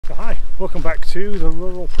So hi, welcome back to the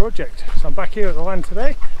rural project. So I'm back here at the land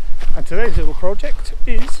today, and today's little project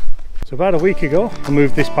is, so about a week ago I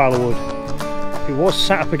moved this pile of wood. It was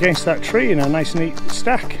sat up against that tree in a nice neat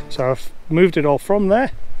stack, so I've moved it all from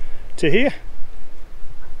there to here.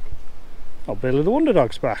 I'll build the wonder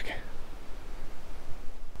dogs back.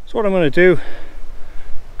 So what I'm going to do,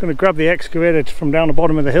 I'm going to grab the excavator from down the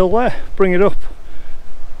bottom of the hill there, bring it up,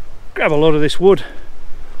 grab a load of this wood,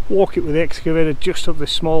 walk it with the excavator just up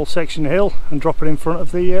this small section of hill and drop it in front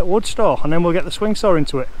of the wood store, and then we'll get the swing saw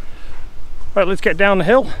into it. Right, let's get down the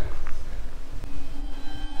hill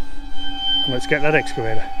and let's get that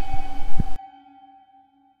excavator.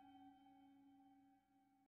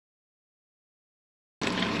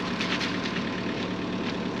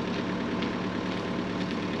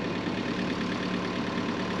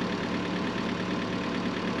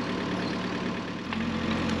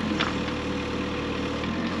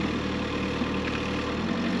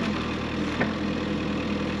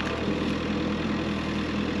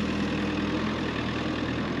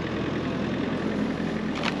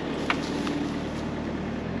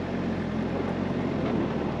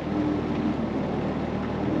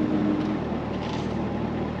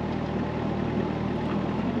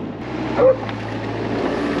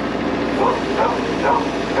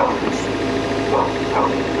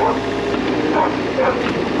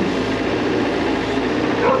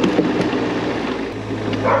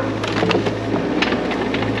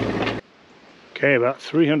 Okay, about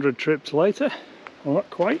 300 trips later, well, not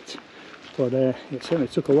quite, but it certainly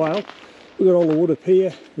took a while. We've got all the wood up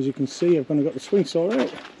here. As you can see, I've got the swing saw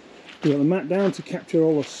out. We've got the mat down to capture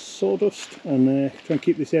all the sawdust and try and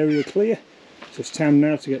keep this area clear. So it's time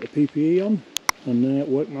now to get the PPE on and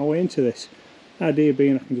work my way into this. Idea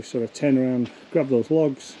being I can just sort of turn around, grab those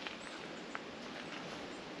logs,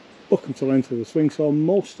 hook them to length of the swing saw.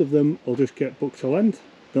 Most of them will just get booked to length,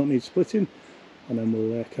 don't need splitting. And then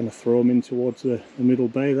we'll kind of throw them in towards the middle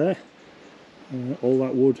bay there. All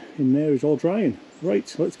that wood in there is all drying. Right,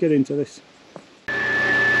 so let's get into this.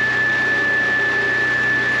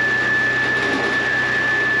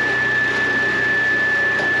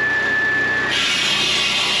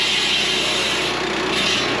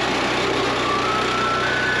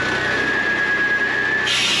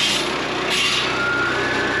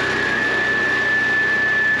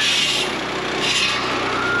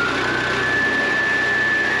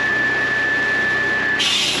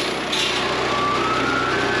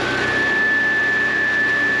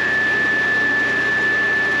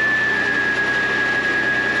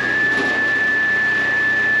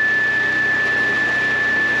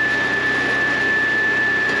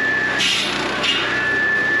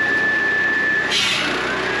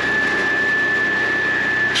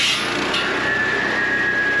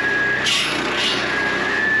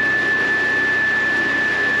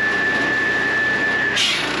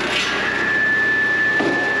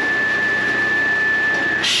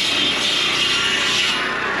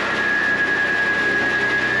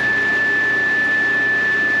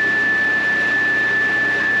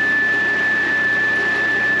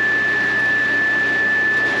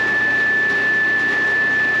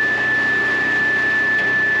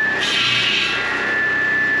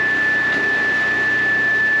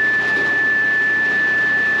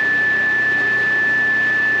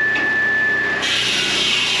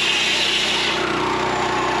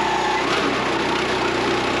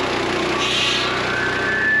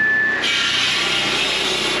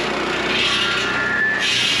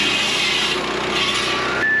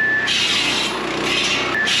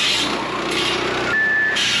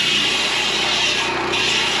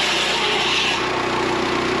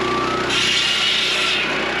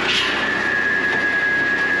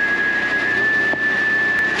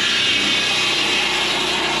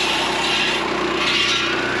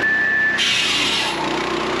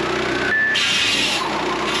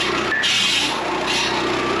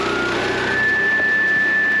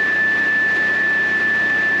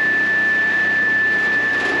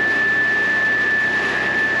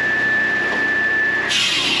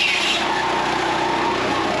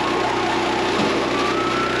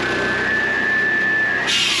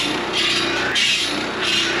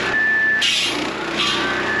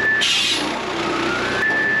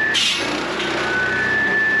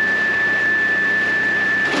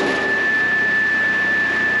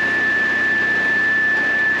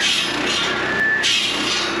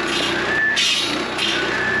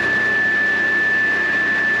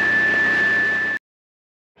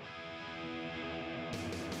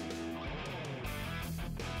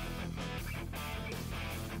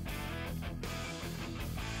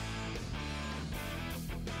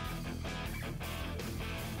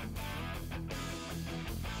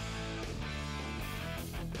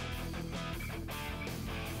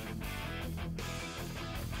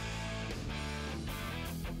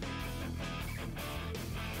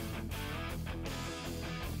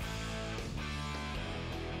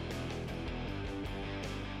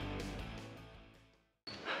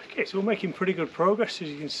 Okay, so we're making pretty good progress. As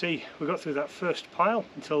you can see, we got through that first pile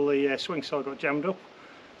until the swing saw got jammed up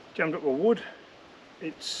with wood.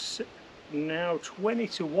 It's now 20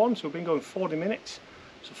 to 1, so we've been going 40 minutes.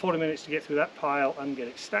 So 40 minutes to get through that pile and get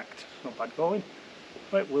it stacked. Not bad going.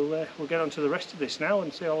 Right, we'll get on to the rest of this now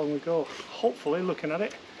and see how long we go. Hopefully, looking at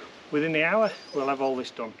it, within the hour we'll have all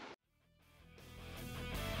this done.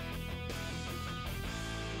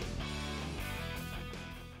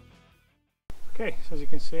 Okay, so as you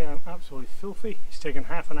can see, I'm absolutely filthy. It's taken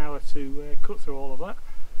half an hour to cut through all of that.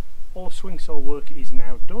 All the swing saw work is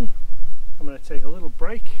now done. I'm going to take a little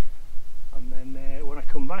break, and then when I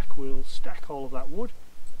come back we'll stack all of that wood.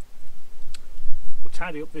 We'll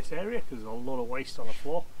tidy up this area because there's a lot of waste on the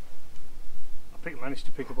floor. I managed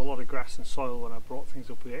to pick up a lot of grass and soil when I brought things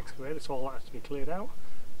up with the excavator, so all that has to be cleared out.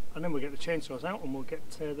 And then we'll get the chainsaws out and we'll get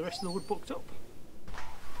the rest of the wood booked up.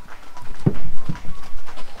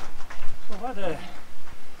 I've had a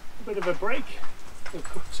bit of a break, a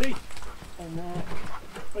cup of tea, and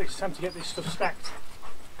it's time to get this stuff stacked.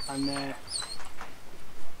 And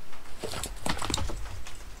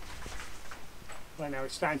right now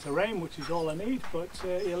it's starting to rain, which is all I need, but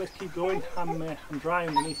yeah, let's keep going. I'm dry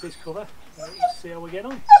underneath this cover. Let's see how we get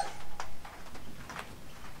on.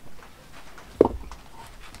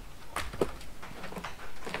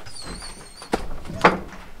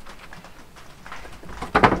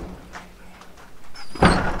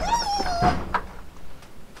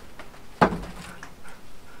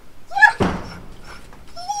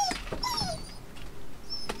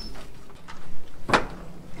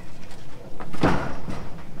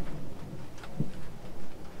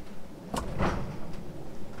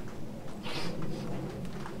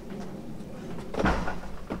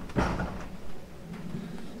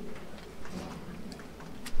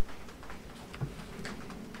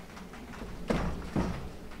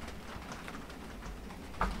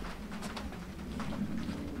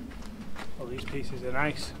 These pieces are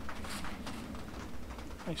nice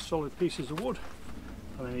solid pieces of wood,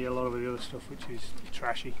 and then you get a lot of the other stuff which is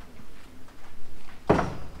trashy.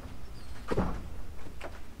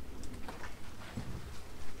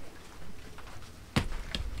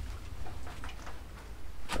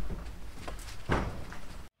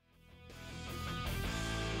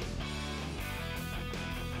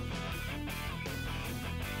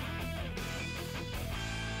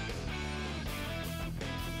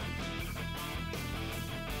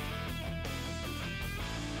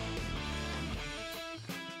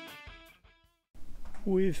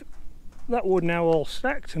 With that wood now all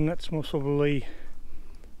stacked, and that's most probably,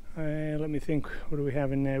 let me think, what do we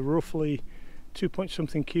have in there? Roughly 2 point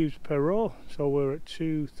something cubes per row. So we're at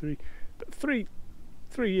three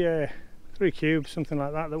cubes, something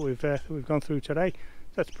like that, that we've gone through today.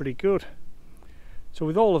 That's pretty good. So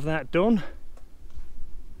with all of that done,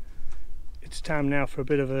 it's time now for a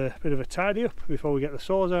bit of a tidy up before we get the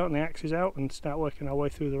saws out and the axes out and start working our way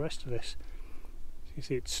through the rest of this. You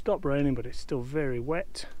see it's stopped raining, but it's still very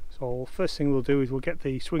wet. So first thing we'll do is we'll get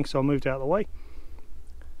the swing saw moved out of the way,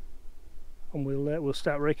 and we'll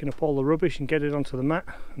start raking up all the rubbish and get it onto the mat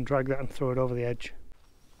and drag that and throw it over the edge.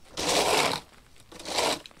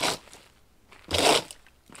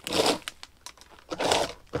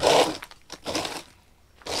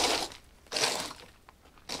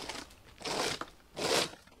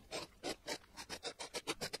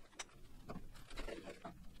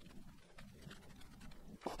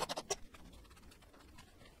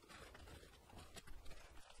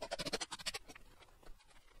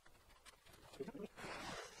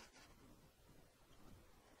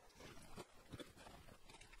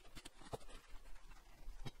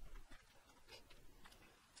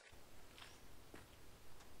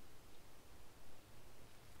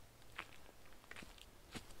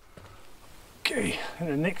 Okay, and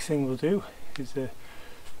the next thing we'll do is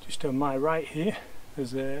just on my right here,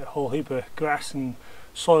 there's a whole heap of grass and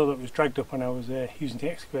soil that was dragged up when I was using the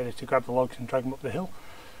excavator to grab the logs and drag them up the hill.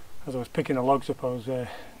 As I was picking the logs up, I was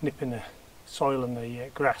nipping the soil and the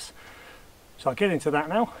grass. So I'll get into that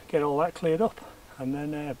now, get all that cleared up, and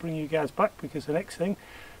then bring you guys back, because the next thing,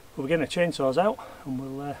 we'll be getting the chainsaws out and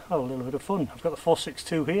we'll have a little bit of fun. I've got the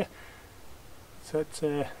 462 here, so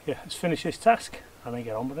yeah, let's finish this task and then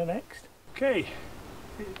get on with the next. Okay,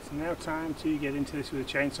 it's now time to get into this with a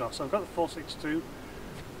chainsaw. So I've got the 462,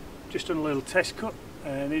 just done a little test cut,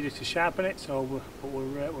 needed to sharpen it, so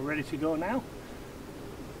we're ready to go now.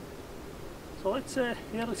 So let's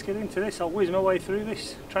get into this. I'll whiz my way through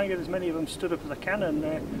this, try and get as many of them stood up as I can, and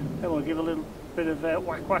then we'll give a little bit of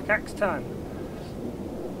whack whack axe time.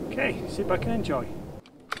 Okay, sit back and enjoy.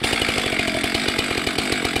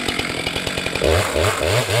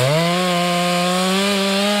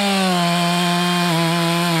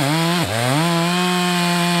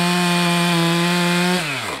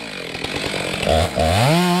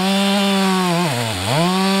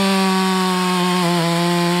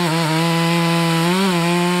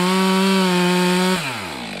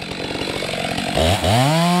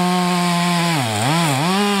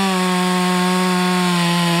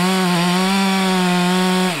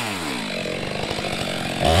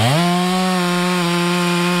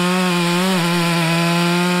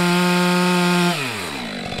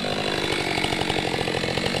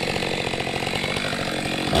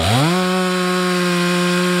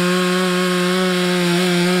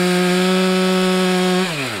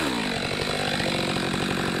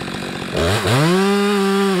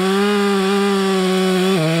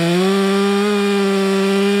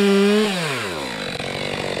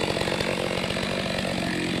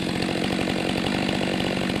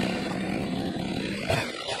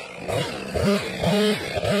 Well,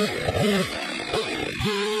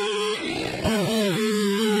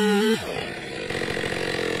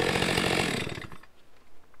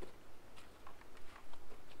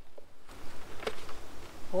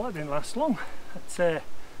 that didn't last long. That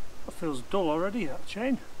feels dull already, that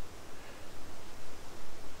chain.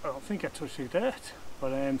 I don't think I touched the dirt,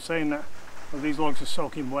 but I'm saying that when these logs are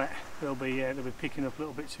soaking wet, they'll be picking up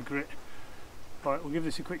little bits of grit. Right, we'll give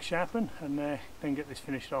this a quick sharpen and then get this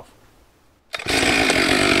finished off.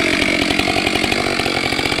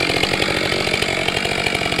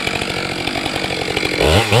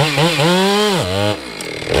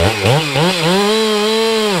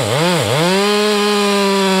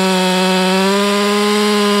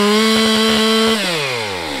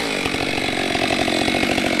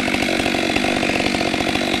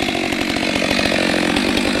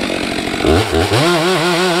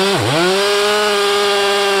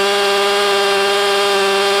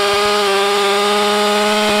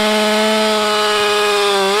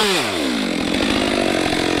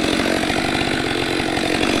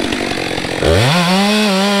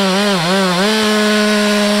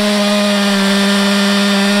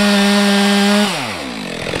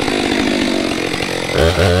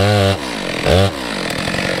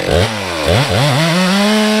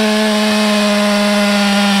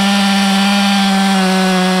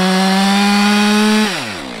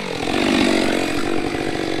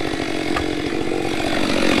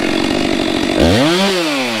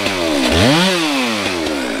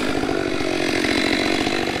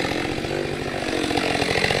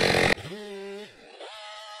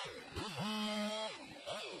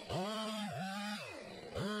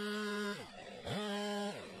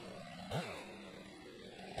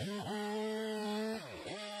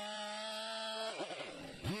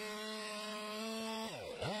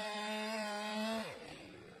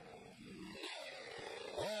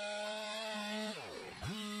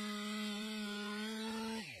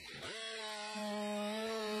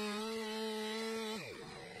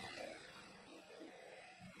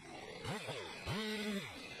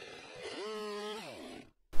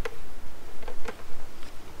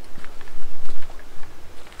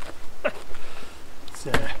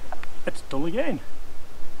 It's dull again.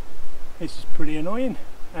 This is pretty annoying.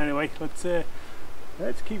 Anyway,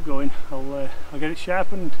 let's keep going. I'll get it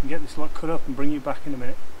sharpened and get this lot cut up and bring you back in a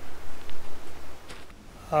minute.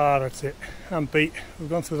 Ah, that's it. I'm beat. We've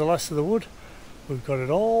gone through the last of the wood. We've got it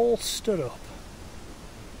all stood up.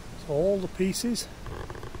 So all the pieces.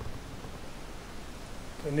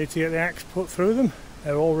 I need to get the axe put through them.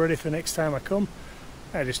 They're all ready for next time I come.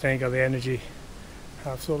 I just ain't got the energy.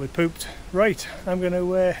 Absolutely pooped. Right, I'm going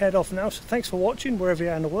to head off now. So thanks for watching wherever you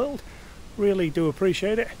are in the world. Really do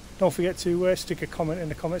appreciate it. Don't forget to stick a comment in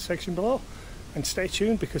the comment section below, and stay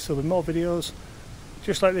tuned because there'll be more videos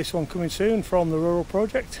just like this one coming soon from the Rural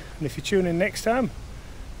Project. And if you tune in next time,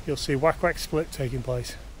 you'll see whack whack split taking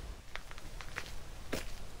place.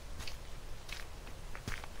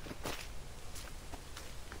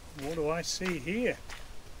 What do I see here?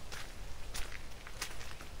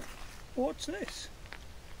 What's this?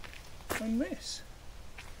 And this,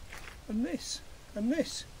 and this, and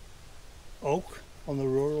this. Oak on the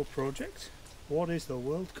Rural Project. What is the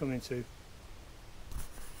world coming to?